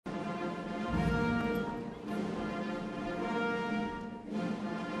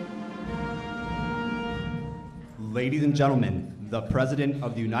Ladies and gentlemen, the President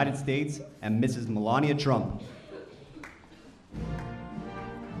of the United States and Mrs. Melania Trump.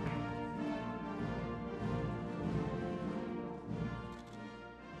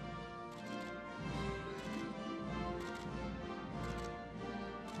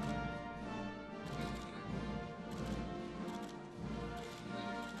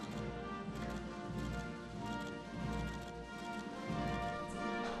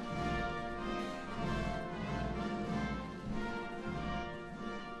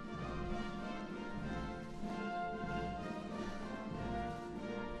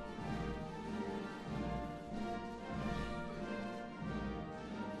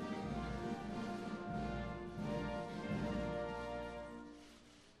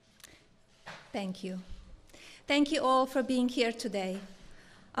 Thank you. Thank you all for being here today.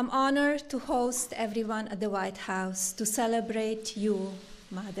 I'm honored to host everyone at the White House to celebrate you,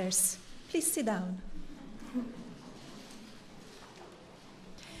 mothers. Please sit down.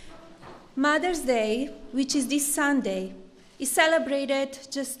 Mother's Day, which is this Sunday, is celebrated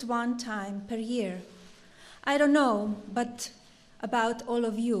just one time per year. I don't know about all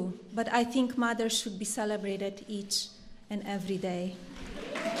of you, but I think mothers should be celebrated each and every day.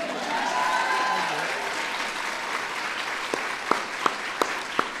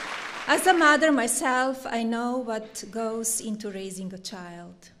 As a mother myself, I know what goes into raising a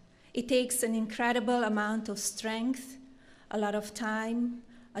child. It takes an incredible amount of strength, a lot of time,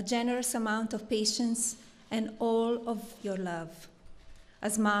 a generous amount of patience, and all of your love.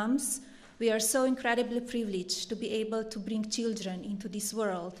 As moms, we are so incredibly privileged to be able to bring children into this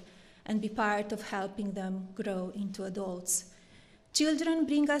world and be part of helping them grow into adults. Children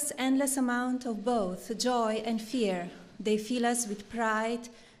bring us endless amount of both joy and fear. They fill us with pride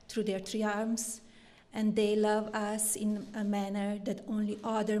through their triumphs, and they love us in a manner that only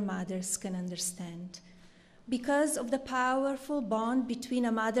other mothers can understand. Because of the powerful bond between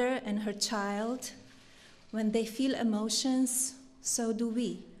a mother and her child, when they feel emotions, so do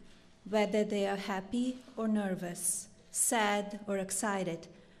we, whether they are happy or nervous, sad or excited,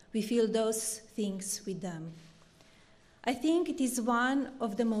 we feel those things with them. I think it is one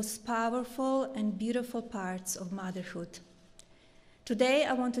of the most powerful and beautiful parts of motherhood. Today,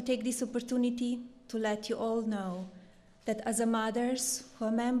 I want to take this opportunity to let you all know that as mothers who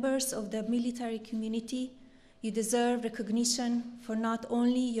are members of the military community, you deserve recognition for not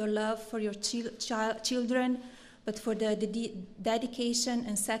only your love for your children, but for the dedication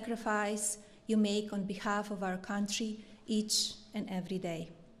and sacrifice you make on behalf of our country each and every day.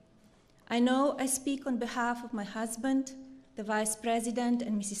 I know I speak on behalf of my husband, the Vice President,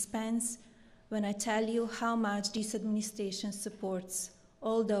 and Mrs. Pence, when I tell you how much this administration supports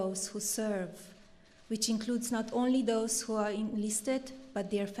all those who serve, which includes not only those who are enlisted, but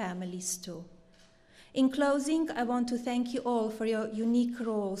their families too. In closing, I want to thank you all for your unique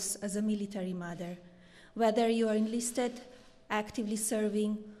roles as a military mother, whether you are enlisted, actively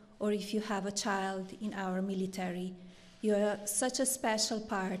serving, or if you have a child in our military. You are such a special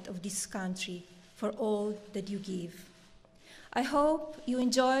part of this country for all that you give. I hope you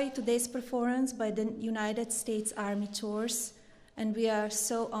enjoy today's performance by the United States Army Chorus, and we are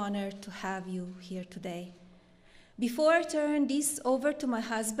so honored to have you here today. Before I turn this over to my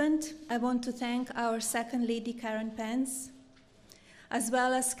husband, I want to thank our Second Lady Karen Pence, as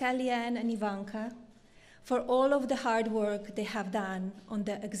well as Kellyanne and Ivanka, for all of the hard work they have done on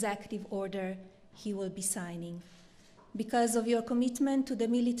the executive order he will be signing. Because of your commitment to the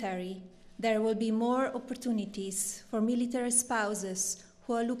military, there will be more opportunities for military spouses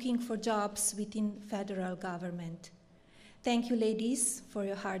who are looking for jobs within federal government. Thank you, ladies, for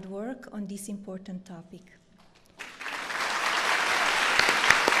your hard work on this important topic.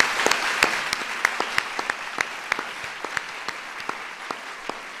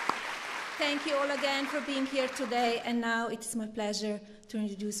 Thank you all again for being here today, and now it is my pleasure to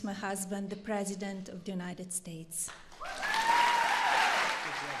introduce my husband, the President of the United States.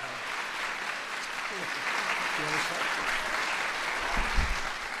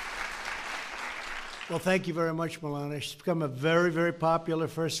 Well, thank you very much, Melania. She's become a very, very popular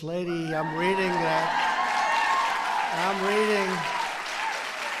First Lady. I'm reading that.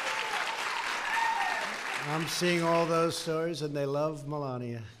 I'm seeing all those stories, and they love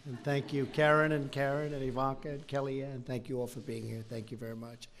Melania. And thank you, Karen and Ivanka and Kellyanne. Thank you all for being here. Thank you very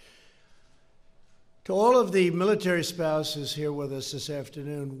much. To all of the military spouses here with us this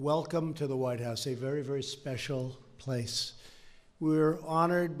afternoon, welcome to the White House, a very, very special place. We're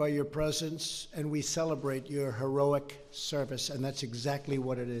honored by your presence, and we celebrate your heroic service, and that's exactly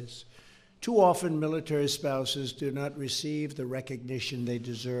what it is. Too often, military spouses do not receive the recognition they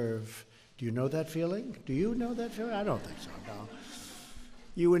deserve Do you know that feeling? Do you know that feeling? I don't think so, no.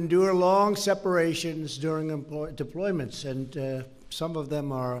 You endure long separations during deployments, and some of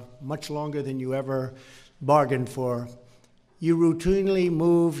them are much longer than you ever bargained for. You routinely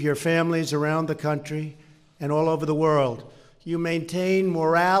move your families around the country and all over the world. You maintain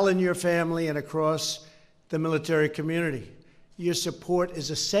morale in your family and across the military community. Your support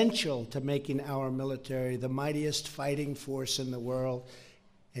is essential to making our military the mightiest fighting force in the world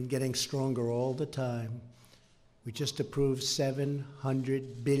and getting stronger all the time. We just approved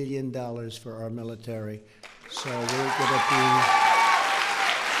 $700 billion for our military. So we're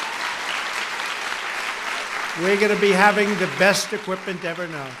going to be having the best equipment ever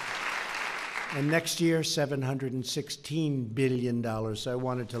known. And next year, $716 billion. So I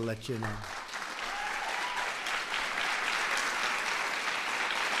wanted to let you know.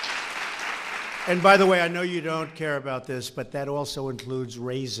 And by the way, I know you don't care about this, but that also includes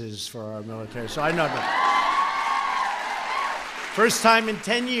raises for our military. So I know that. First time in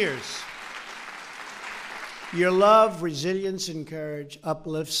 10 years. Your love, resilience, and courage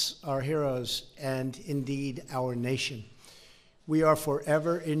uplifts our heroes and indeed our nation. We are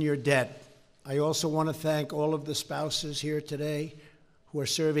forever in your debt. I also want to thank all of the spouses here today who are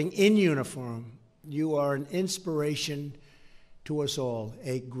serving in uniform. You are an inspiration to us all,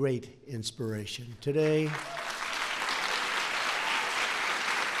 a great inspiration. Today,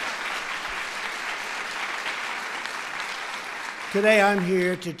 I'm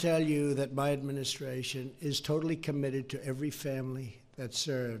here to tell you that my administration is totally committed to every family that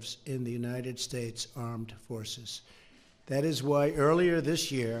serves in the United States Armed Forces. That is why earlier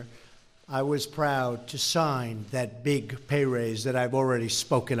this year, I was proud to sign that big pay raise that I've already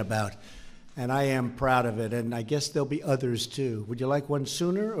spoken about. And I am proud of it, and I guess there'll be others too. Would you like one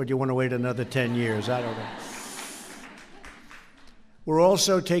sooner, or do you want to wait another 10 years? I don't know. We're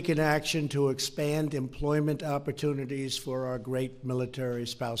also taking action to expand employment opportunities for our great military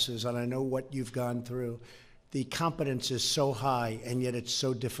spouses, and I know what you've gone through. The competence is so high, and yet it's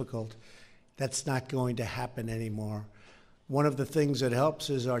so difficult. That's not going to happen anymore. One of the things that helps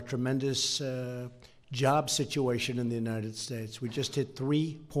is our tremendous job situation in the United States. We just hit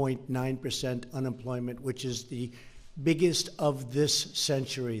 3.9% unemployment, which is the biggest of this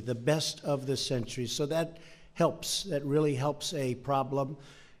century, the best of this century. So that helps. That really helps a problem.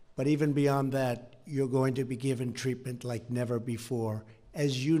 But even beyond that, you're going to be given treatment like never before.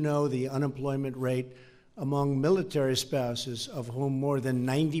 As you know, the unemployment rate among military spouses, of whom more than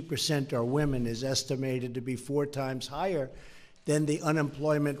 90% are women, is estimated to be 4 times higher than the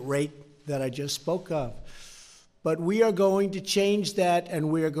unemployment rate that I just spoke of. But we are going to change that,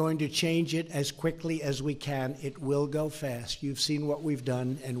 and we are going to change it as quickly as we can. It will go fast. You've seen what we've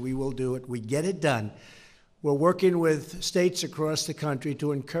done, and we will do it. We get it done. We're working with states across the country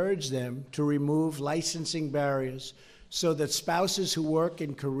to encourage them to remove licensing barriers so that spouses who work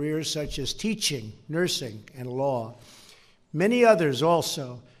in careers such as teaching, nursing, and law, many others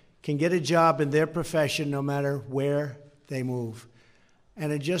also, can get a job in their profession no matter where they move.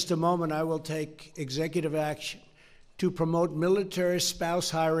 And in just a moment, I will take executive action to promote military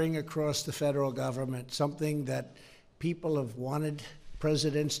spouse hiring across the federal government, something that people have wanted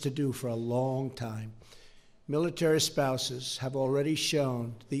presidents to do for a long time. Military spouses have already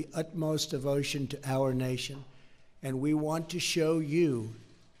shown the utmost devotion to our nation, and we want to show you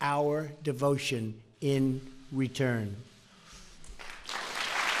our devotion in return.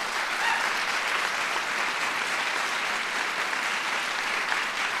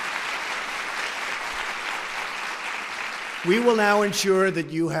 We will now ensure that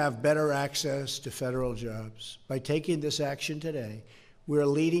you have better access to federal jobs. By taking this action today, we are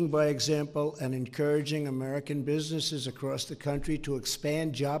leading by example and encouraging American businesses across the country to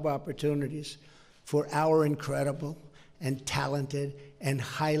expand job opportunities for our incredible and talented and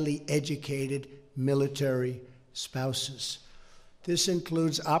highly educated military spouses. This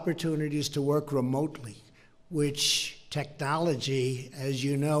includes opportunities to work remotely, which technology, as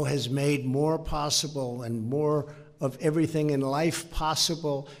you know, has made more possible and more of everything in life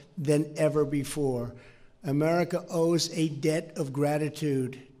possible than ever before. America owes a debt of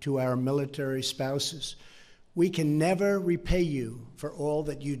gratitude to our military spouses. We can never repay you for all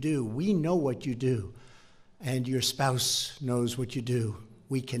that you do. We know what you do, and your spouse knows what you do.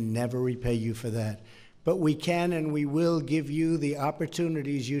 We can never repay you for that. But we can and we will give you the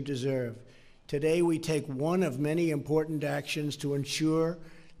opportunities you deserve. Today, we take one of many important actions to ensure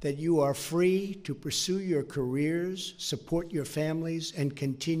that you are free to pursue your careers, support your families, and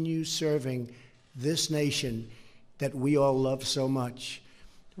continue serving this nation that we all love so much.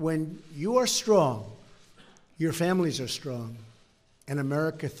 When you are strong, your families are strong, and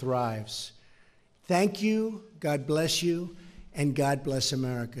America thrives. Thank you, God bless you, and God bless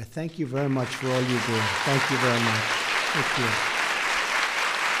America. Thank you very much for all you do. Thank you very much. Thank you.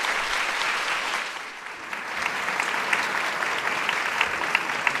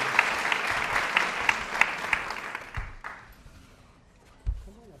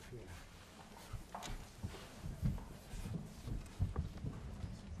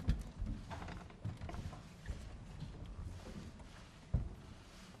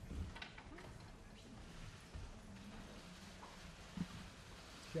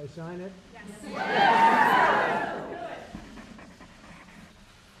 Should I sign it?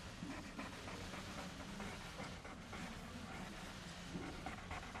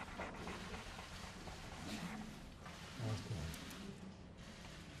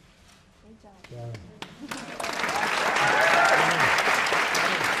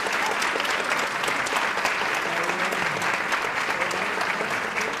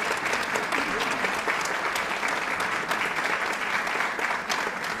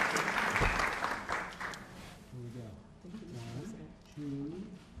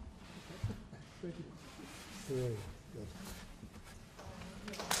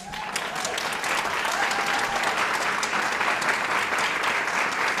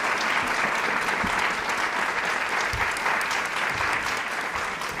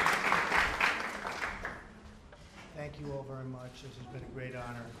 Thank you all very much. This has been a great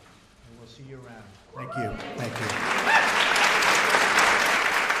honor, and we'll see you around. Thank you. Thank you.